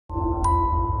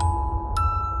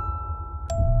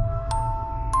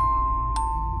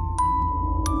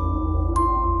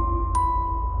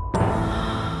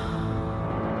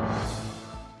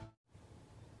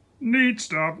Neat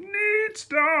stuff, neat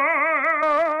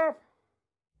stuff.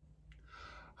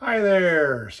 Hi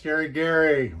there, Scary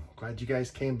Gary. Glad you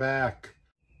guys came back.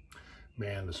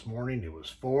 Man, this morning it was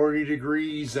 40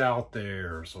 degrees out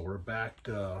there, so we're back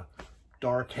to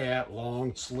dark hat,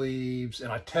 long sleeves. And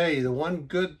I tell you, the one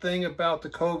good thing about the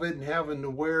COVID and having to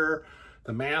wear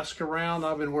the mask around,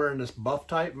 I've been wearing this buff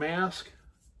type mask.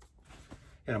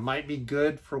 And it might be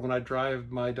good for when I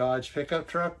drive my Dodge pickup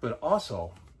truck, but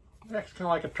also it's kind of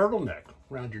like a turtleneck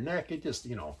around your neck. It just,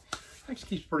 actually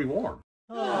keeps pretty warm.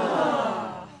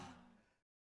 Well,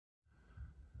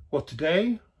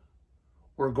 today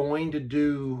we're going to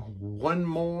do one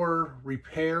more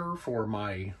repair for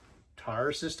my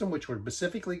tire system, which we're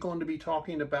specifically going to be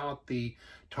talking about the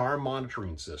tire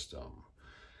monitoring system.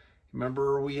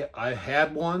 Remember, I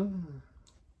had one,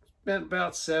 spent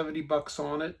about 70 bucks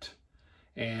on it,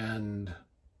 and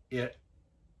it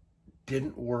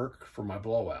didn't work for my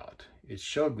blowout. It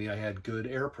showed me I had good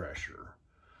air pressure.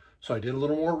 So I did a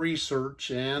little more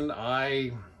research and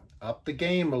I upped the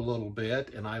game a little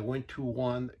bit, and I went to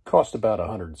one that cost about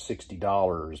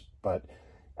 $160, but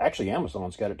actually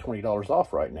Amazon's got it $20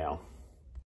 off right now.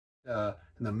 And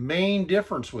the main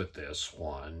difference with this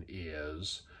one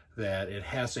is that it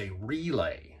has a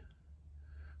relay.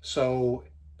 So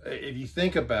if you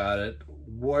think about it,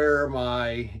 where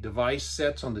my device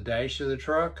sits on the dash of the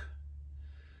truck,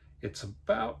 it's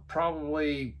about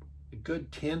probably a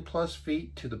good 10 plus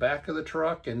feet to the back of the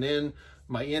truck, and then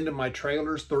my end of my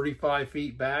trailer is 35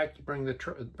 feet back. You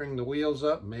bring the wheels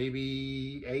up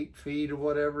maybe 8 feet or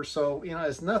whatever. So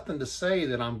it's nothing to say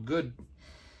that I'm good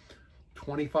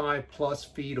 25 plus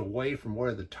feet away from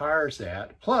where the tire's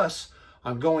at. Plus,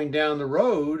 I'm going down the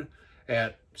road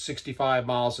at 65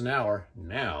 miles an hour.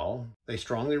 Now, they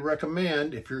strongly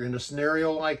recommend, if you're in a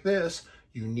scenario like this,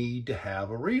 you need to have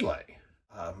a relay.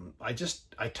 I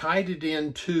tied it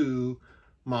into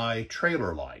my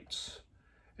trailer lights.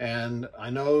 And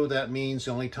I know that means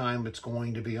the only time it's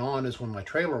going to be on is when my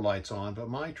trailer light's on, but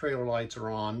my trailer lights are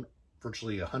on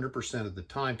virtually 100% of the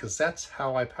time, because that's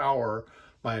how I power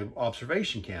my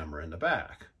observation camera in the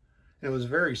back. It was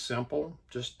very simple,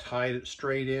 just tied it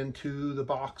straight into the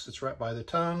box that's right by the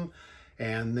tongue,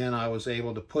 and then I was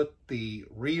able to put the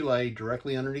relay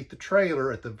directly underneath the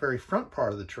trailer at the very front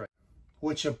part of the trailer,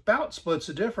 which about splits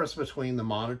the difference between the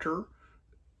monitor,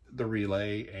 the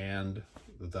relay, and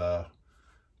the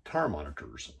tire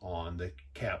monitors on the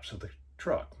caps of the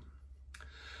truck.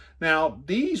 Now,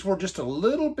 these were just a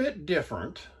little bit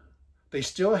different. They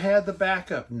still had the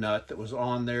backup nut that was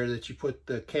on there that you put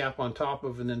the cap on top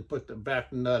of and then put the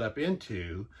back nut up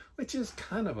into, which is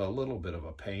kind of a little bit of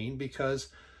a pain, because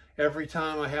every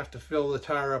time I have to fill the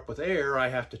tire up with air, I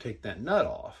have to take that nut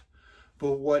off.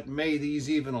 But what made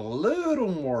these even a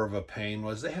little more of a pain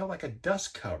was they have like a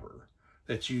dust cover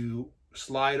that you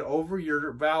slide over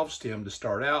your valve stem to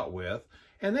start out with,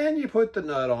 and then you put the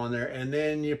nut on there, and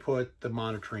then you put the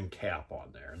monitoring cap on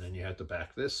there, and then you have to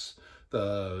back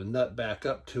the nut back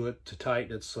up to it to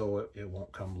tighten it so it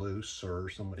won't come loose or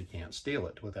somebody can't steal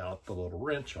it without the little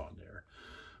wrench on there.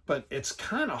 But it's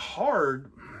kind of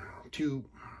hard to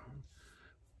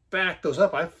back those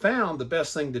up. I found the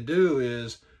best thing to do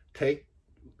is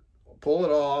pull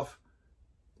it off,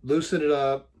 loosen it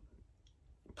up,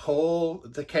 pull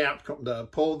the cap,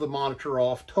 pull the monitor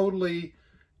off totally,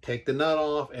 take the nut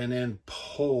off, and then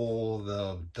pull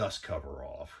the dust cover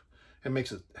off. It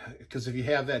makes it, because if you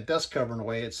have that dust cover in the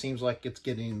way, it seems like it's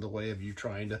getting in the way of you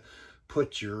trying to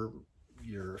put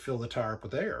fill the tire up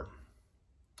with air.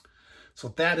 So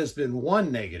that has been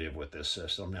one negative with this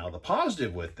system. Now, the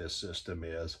positive with this system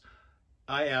is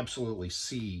I absolutely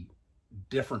see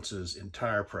differences in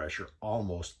tire pressure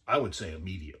almost, I would say,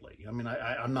 immediately. I mean,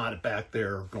 I'm not back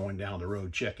there going down the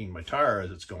road checking my tire as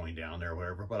it's going down there or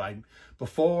whatever, but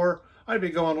before I'd be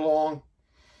going along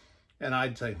and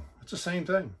I'd say, it's the same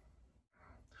thing.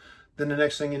 Then the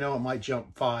next thing you know, it might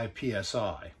jump 5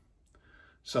 PSI.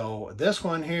 So this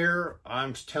one here,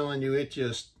 I'm telling you, it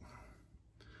just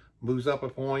moves up a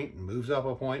point, moves up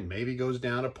a point, maybe goes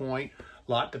down a point.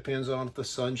 A lot depends on if the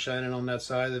sun's shining on that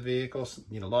side of the vehicle.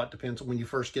 A lot depends on when you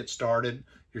first get started,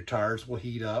 your tires will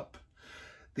heat up.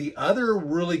 The other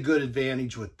really good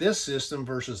advantage with this system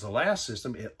versus the last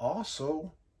system, it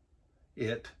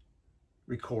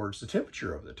records the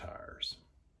temperature of the tires,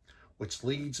 which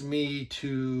leads me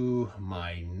to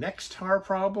my next tire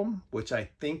problem, which I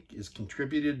think is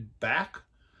contributed back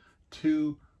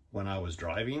to when I was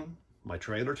driving my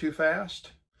trailer too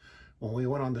fast. When we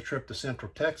went on the trip to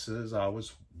Central Texas,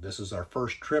 this is our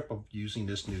first trip of using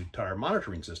this new tire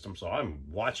monitoring system, so I'm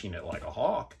watching it like a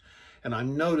hawk, and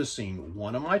I'm noticing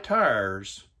one of my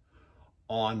tires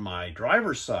on my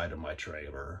driver's side of my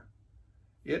trailer,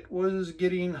 it was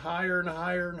getting higher and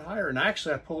higher and higher. And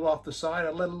actually I pulled off the side,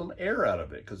 I let a little air out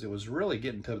of it because it was really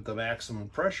getting to the maximum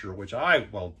pressure, which I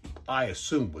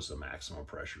assumed was the maximum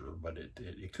pressure, but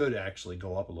it could actually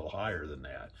go up a little higher than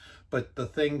that. But the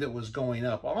thing that was going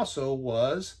up also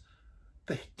was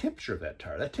the temperature of that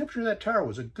tire. That temperature of that tire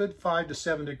was a good 5 to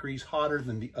 7 degrees hotter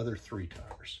than the other 3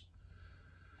 tires.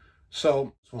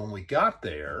 So when we got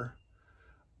there,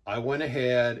 I went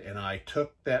ahead and I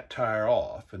took that tire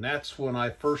off, and that's when I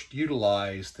first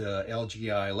utilized the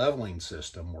LGI leveling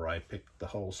system, where I picked the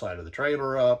whole side of the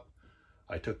trailer up,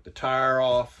 I took the tire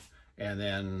off, and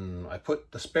then I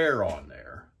put the spare on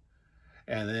there.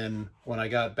 And then when I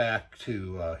got back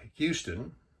to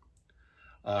Houston,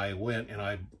 I went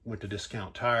to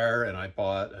Discount Tire and I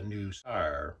bought a new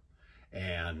tire.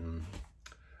 And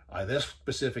this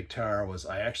specific tire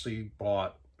I actually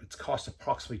bought, it's cost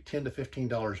approximately $10 to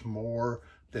 $15 more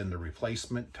than the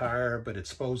replacement tire, but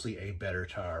it's supposedly a better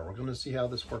tire. We're going to see how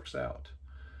this works out.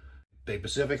 They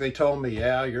specifically told me,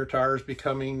 yeah, your tire's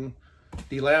becoming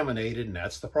delaminated, and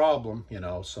that's the problem, you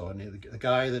know. So and the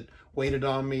guy that waited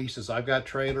on me says, I've got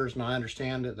trailers and I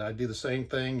understand it. I do the same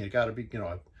thing. You got to be, you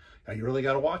know, you really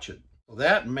got to watch it. So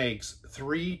that makes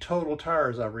 3 total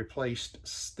tires I've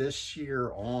replaced this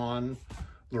year on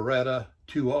Loretta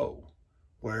 2.0,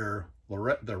 where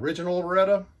the original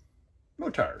Loretta, no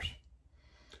tires.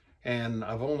 And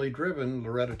I've only driven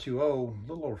Loretta 2.0 a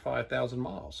little over 5,000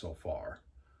 miles so far.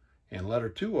 And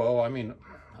Loretta 2.0, I mean,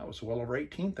 I was well over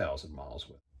 18,000 miles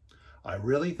with it. I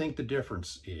really think the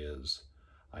difference is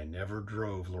I never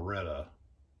drove Loretta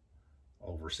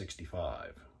over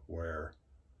 65, where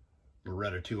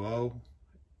Loretta 2.0,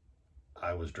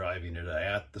 I was driving it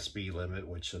at the speed limit,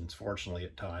 which unfortunately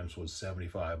at times was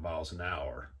 75 miles an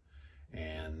hour.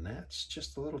 And that's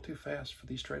just a little too fast for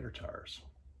these trailer tires.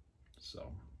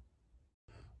 So,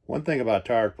 one thing about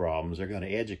tire problems, they're going to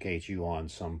educate you on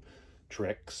some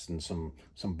tricks and some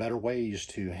better ways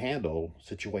to handle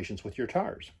situations with your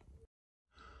tires.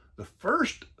 The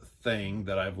first thing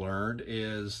that I've learned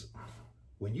is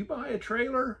when you buy a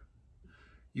trailer,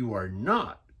 you are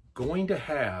not going to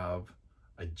have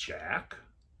a jack,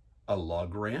 a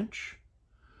lug wrench,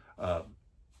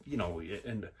 you know,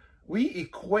 and we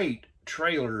equate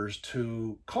trailers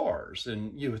to cars,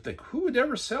 and you would think, who would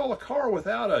ever sell a car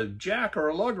without a jack or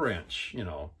a lug wrench? You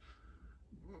know,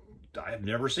 I've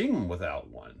never seen one without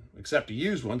one, except a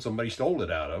used one somebody stole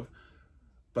it out of.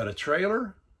 But a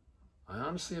trailer, I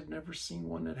honestly have never seen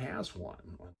one that has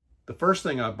one. The first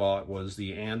thing I bought was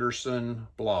the Andersen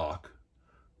block,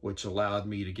 which allowed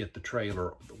me to get the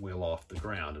trailer wheel off the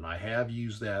ground. And I have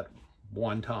used that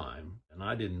one time, and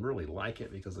I didn't really like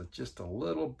it because it's just a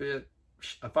little bit,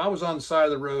 if I was on the side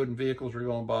of the road and vehicles were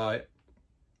going by,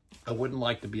 I wouldn't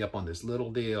like to be up on this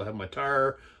little deal, have my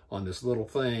tire on this little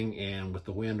thing, and with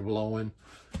the wind blowing,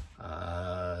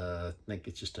 I think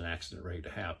it's just an accident ready to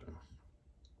happen.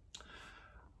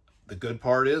 The good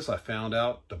part is I found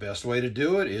out the best way to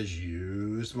do it is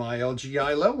use my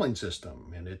LGI leveling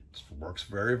system, and it works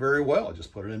very, very well.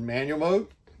 Just put it in manual mode,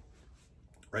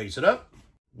 raise it up.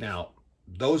 Now,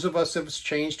 those of us that have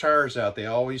changed tires out, they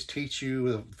always teach you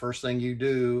the first thing you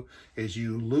do is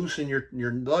you loosen your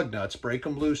lug nuts, break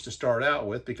them loose to start out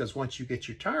with, because once you get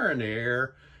your tire in the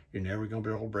air, you're never going to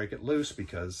be able to break it loose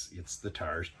because it's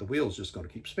the wheel's just going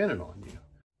to keep spinning on you.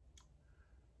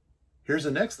 Here's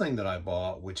the next thing that I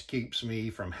bought, which keeps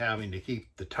me from having to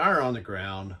keep the tire on the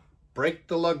ground, break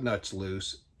the lug nuts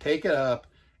loose, take it up,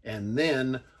 and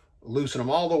then loosen them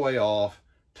all the way off,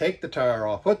 take the tire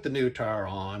off, put the new tire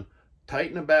on,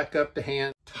 tighten it back up to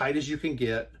hand, tight as you can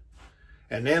get,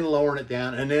 and then lowering it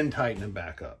down, and then tighten it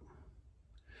back up.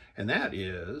 And that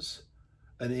is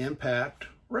an impact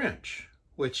wrench,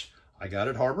 which I got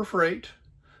at Harbor Freight,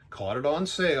 caught it on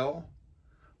sale,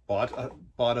 bought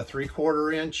a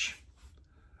 3/4 inch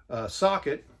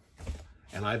socket,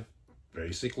 and I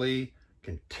basically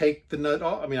can take the nut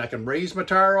off. I mean, I can raise my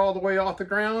tire all the way off the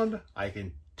ground. I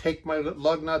can take my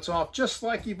lug nuts off, just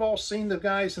like you've all seen the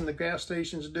guys in the gas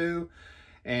stations do.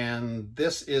 And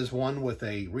this is one with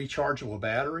a rechargeable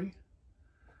battery.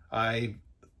 I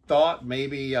thought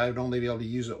maybe I would only be able to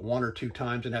use it 1 or 2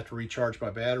 times and have to recharge my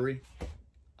battery.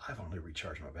 I've only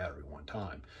recharged my battery 1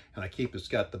 time. And it's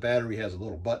got, the battery has a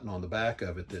little button on the back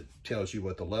of it that tells you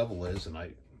what the level is, and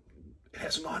it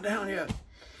hasn't gone down yet.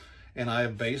 And I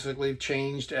have basically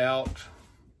changed out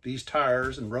these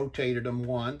tires and rotated them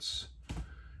once.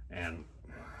 And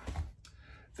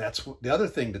that's the other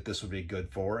thing that this would be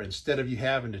good for. Instead of you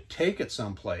having to take it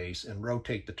someplace and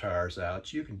rotate the tires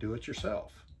out, you can do it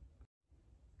yourself.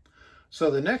 So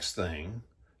the next thing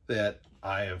that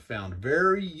I have found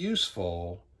very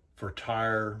useful for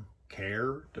tire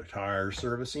care, tire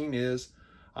servicing, is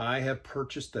I have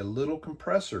purchased a little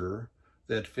compressor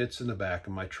that fits in the back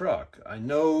of my truck. I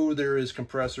know there is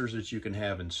compressors that you can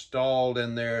have installed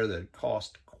in there that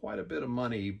cost quite a bit of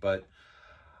money, but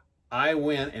I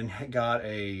went and got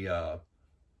a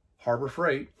Harbor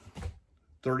Freight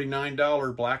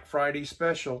 $39 Black Friday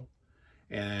special,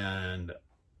 and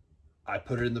I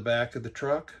put it in the back of the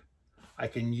truck. I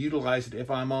can utilize it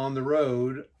if I'm on the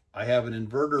road. I have an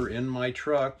inverter in my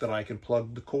truck that I can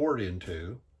plug the cord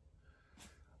into.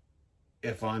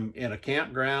 If I'm in a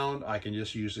campground, I can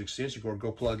just use the extension cord,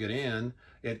 go plug it in.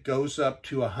 It goes up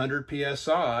to 100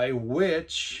 PSI,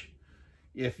 which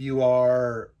if you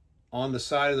are on the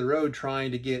side of the road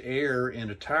trying to get air in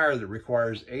a tire that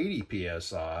requires 80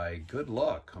 PSI, good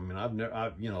luck. I mean,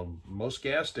 you know, most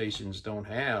gas stations don't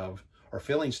have, or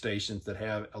filling stations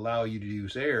that allow you to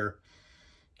use air,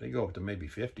 they go up to maybe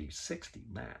 50, 60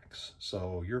 max.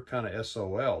 So you're kind of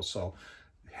SOL. So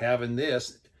having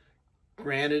this,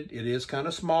 granted, it is kind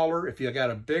of smaller. If you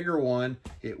got a bigger one,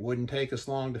 it wouldn't take as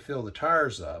long to fill the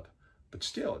tires up. But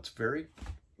still, it's very,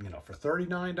 you know, for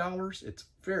 $39, it's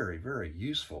very, very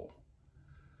useful.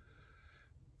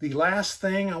 The last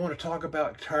thing I want to talk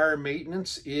about tire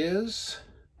maintenance is,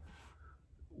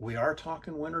 we are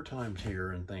talking winter times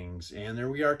here and things, and there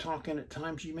we are talking at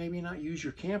times you maybe not use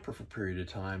your camper for a period of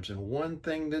times. And one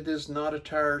thing that is not a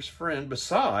tire's friend,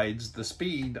 besides the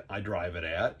speed I drive it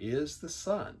at, is the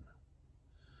sun.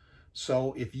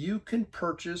 So if you can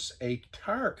purchase a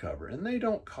tire cover, and they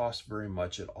don't cost very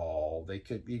much at all, they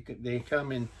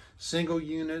come in single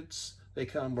units. They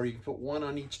come where you can put one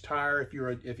on each tire if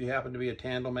you happen to be a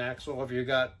tandem axle. If you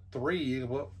got three, you can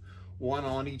put one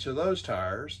on each of those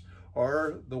tires.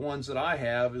 Or the ones that I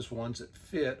have is ones that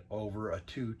fit over a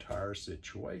 2-tire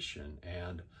situation.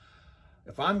 And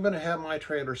if I'm going to have my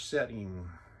trailer setting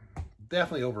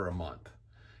definitely over a month,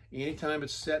 anytime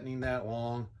it's setting that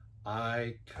long,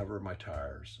 I cover my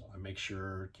tires. I make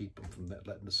sure to keep them from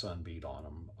letting the sun beat on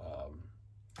them.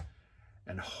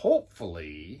 And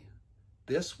hopefully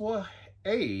this will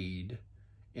aid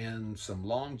in some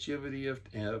longevity of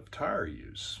tire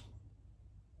use.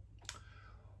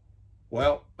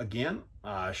 Well, again,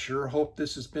 I sure hope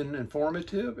this has been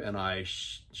informative, and I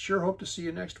sure hope to see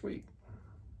you next week.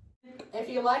 If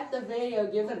you like the video,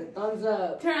 give it a thumbs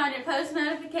up. Turn on your post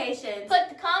notifications. Put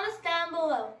the comments down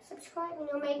below. Subscribe and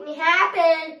it'll make me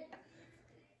happy.